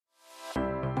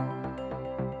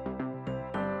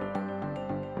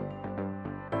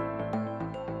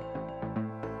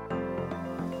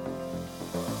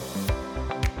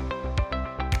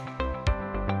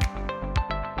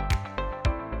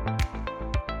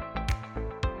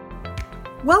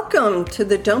Welcome to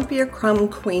the Don't Be a Crumb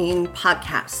Queen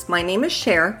podcast. My name is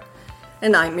Cher,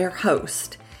 and I'm your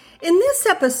host. In this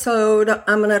episode,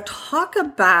 I'm going to talk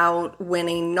about when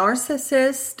a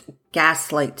narcissist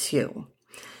gaslights you.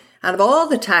 Out of all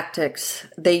the tactics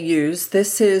they use,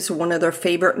 this is one of their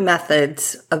favorite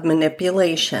methods of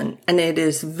manipulation, and it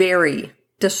is very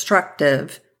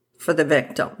destructive for the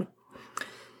victim.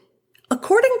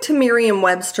 According to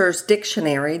Merriam-Webster's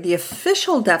dictionary, the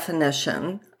official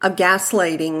definition of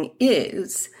gaslighting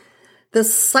is the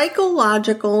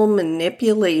psychological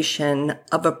manipulation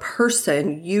of a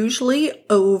person, usually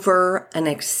over an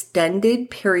extended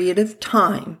period of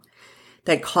time,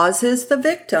 that causes the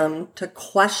victim to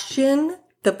question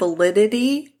the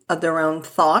validity of their own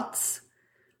thoughts,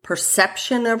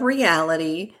 perception of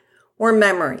reality, or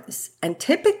memories, and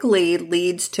typically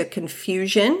leads to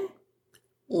confusion,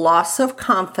 loss of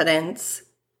confidence,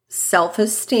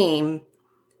 self-esteem,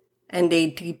 and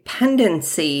a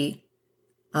dependency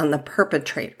on the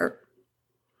perpetrator.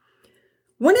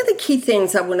 One of the key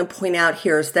things I want to point out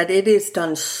here is that it is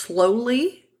done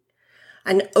slowly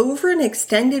and over an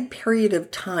extended period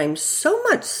of time, so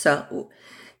much so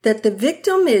that the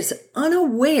victim is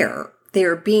unaware they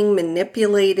are being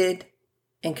manipulated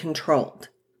and controlled.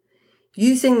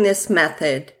 Using this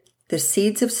method, the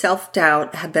seeds of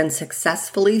self-doubt have been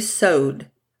successfully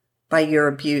sowed by your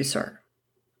abuser.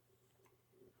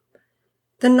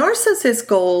 The narcissist's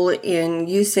goal in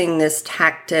using this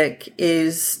tactic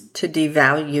is to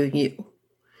devalue you.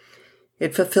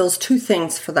 It fulfills two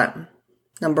things for them.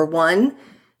 Number one,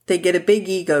 they get a big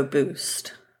ego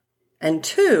boost. And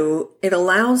two, it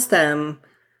allows them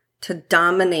to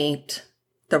dominate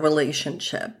the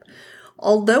relationship.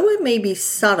 Although it may be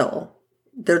subtle,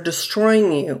 they're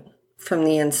destroying you from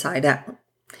the inside out.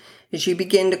 As you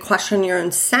begin to question your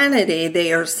insanity,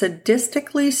 they are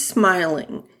sadistically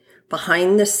smiling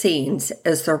behind the scenes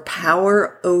as their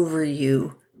power over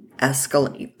you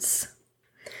escalates.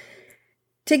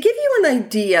 To give you an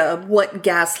idea of what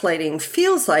gaslighting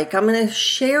feels like, I'm going to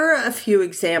share a few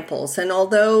examples. And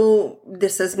although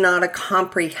this is not a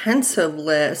comprehensive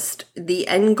list, the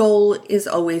end goal is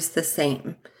always the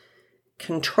same: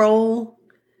 control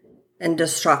and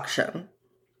destruction.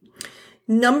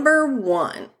 Number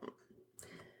one,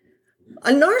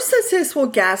 a narcissist will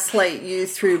gaslight you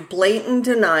through blatant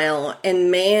denial, and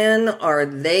man, are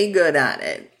they good at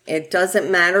it. It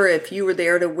doesn't matter if you were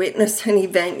there to witness an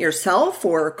event yourself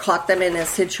or caught them in a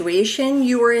situation,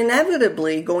 you are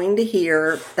inevitably going to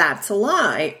hear, "That's a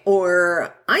lie,"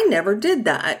 or "I never did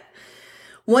that."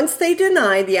 Once they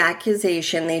deny the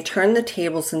accusation, they turn the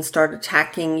tables and start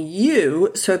attacking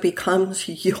you, so it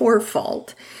becomes your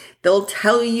fault. They'll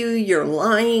tell you you're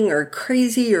lying or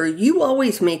crazy, or you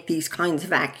always make these kinds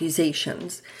of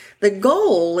accusations. The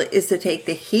goal is to take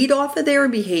the heat off of their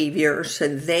behavior so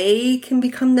they can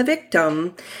become the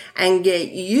victim and get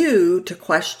you to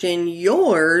question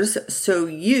yours so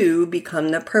you become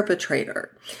the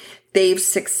perpetrator. They've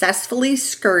successfully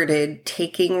skirted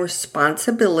taking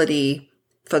responsibility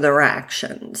for their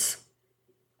actions.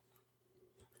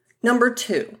 Number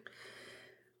two.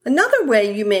 Another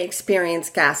way you may experience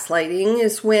gaslighting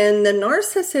is when the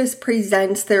narcissist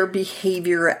presents their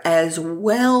behavior as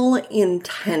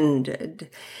well-intended,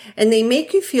 and they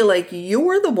make you feel like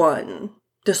you're the one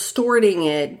distorting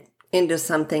it into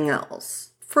something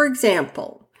else. For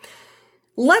example,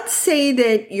 let's say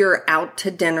that you're out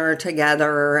to dinner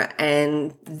together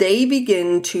and they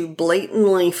begin to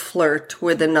blatantly flirt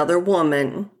with another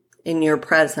woman in your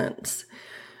presence.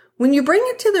 When you bring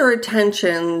it to their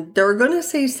attention, they're going to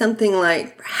say something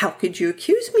like, "How could you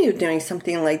accuse me of doing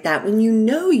something like that when you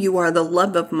know you are the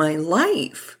love of my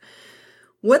life?"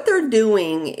 What they're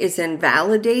doing is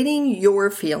invalidating your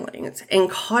feelings and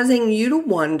causing you to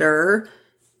wonder,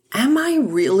 am I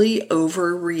really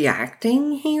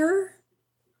overreacting here?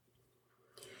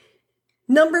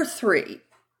 Number three.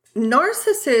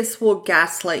 Narcissists will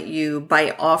gaslight you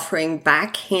by offering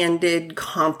backhanded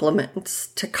compliments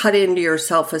to cut into your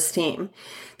self-esteem.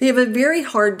 They have a very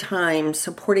hard time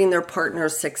supporting their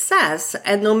partner's success,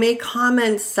 and they'll make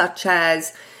comments such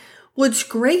as, "Well, it's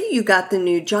great you got the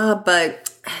new job, but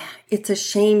it's a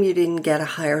shame you didn't get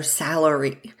a higher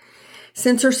salary."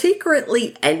 Since they're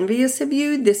secretly envious of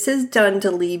you, this is done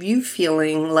to leave you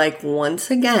feeling like,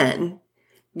 once again,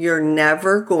 you're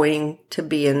never going to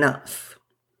be enough.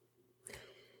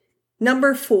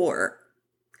 Number four,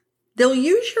 they'll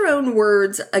use your own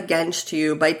words against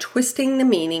you by twisting the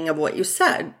meaning of what you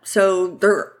said. So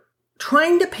they're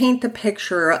trying to paint the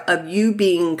picture of you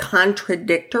being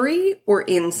contradictory or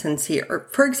insincere.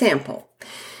 For example,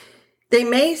 they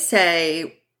may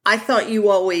say, "I thought you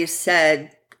always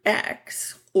said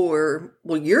X," or,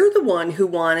 well, you're the one who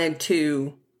wanted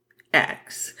to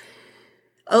X.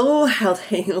 Oh, how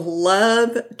they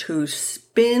love to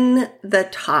spin the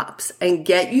tops and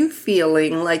get you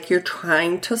feeling like you're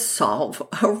trying to solve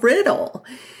a riddle.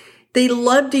 They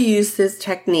love to use this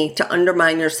technique to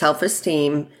undermine your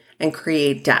self-esteem and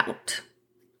create doubt.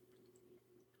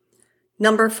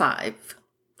 Number 5.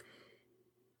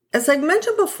 As I've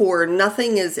mentioned before,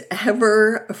 nothing is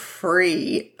ever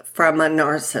free from a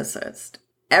narcissist.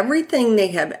 Everything they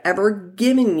have ever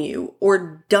given you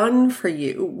or done for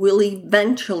you will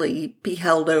eventually be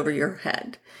held over your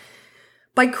head.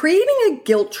 By creating a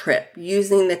guilt trip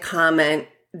using the comment,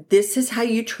 "This is how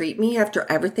you treat me after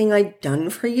everything I've done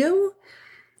for you,"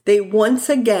 they once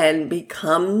again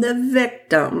become the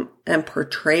victim and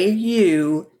portray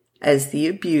you as the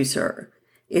abuser.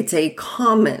 It's a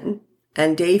common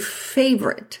and a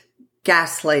favorite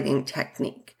gaslighting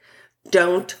technique.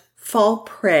 Don't fall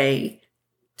prey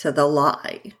to the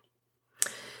lie.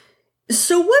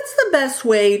 So what's the best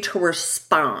way to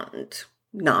respond,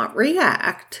 not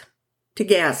react, to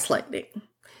gaslighting?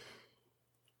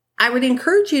 I would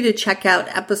encourage you to check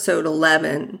out episode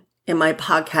 11 in my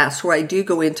podcast, where I do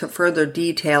go into further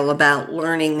detail about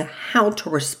learning how to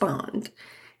respond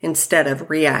instead of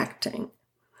reacting.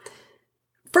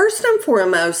 First and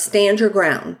foremost, stand your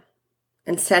ground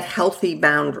and set healthy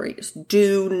boundaries.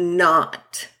 Do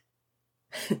not,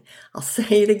 I'll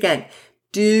say it again,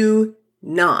 do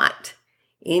not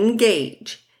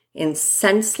engage in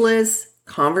senseless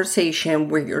conversation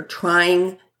where you're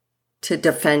trying to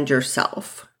defend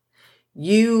yourself.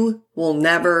 You will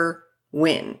never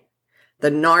win. The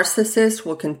narcissist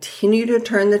will continue to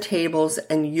turn the tables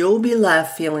and you'll be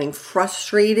left feeling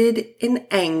frustrated and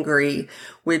angry,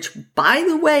 which, by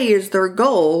the way, is their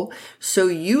goal, so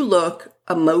you look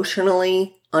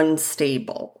emotionally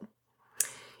unstable.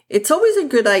 It's always a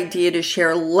good idea to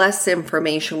share less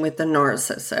information with the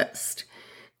narcissist.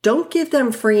 Don't give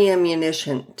them free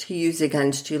ammunition to use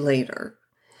against you later.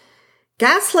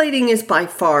 Gaslighting is by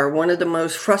far one of the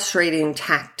most frustrating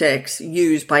tactics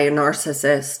used by a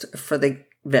narcissist for the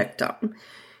victim.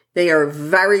 They are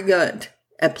very good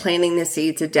at planting the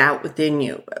seeds of doubt within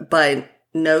you, but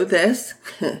know this,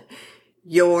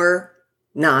 you're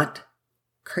not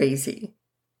crazy.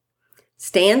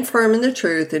 Stand firm in the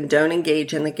truth and don't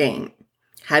engage in the game.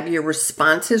 Have your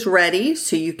responses ready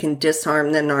so you can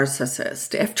disarm the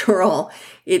narcissist. After all,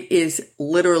 it is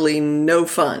literally no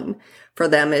fun for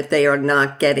them if they are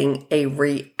not getting a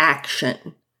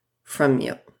reaction from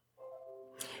you.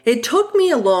 It took me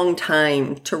a long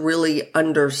time to really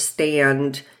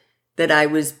understand that I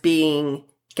was being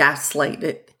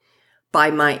gaslighted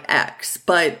by my ex,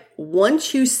 but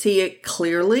once you see it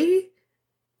clearly,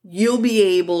 you'll be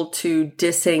able to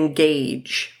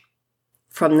disengage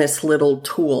from this little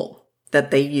tool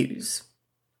that they use.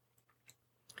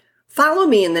 Follow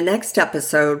me in the next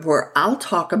episode where I'll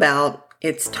talk about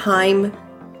it's time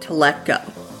to let go.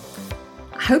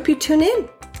 I hope you tune in.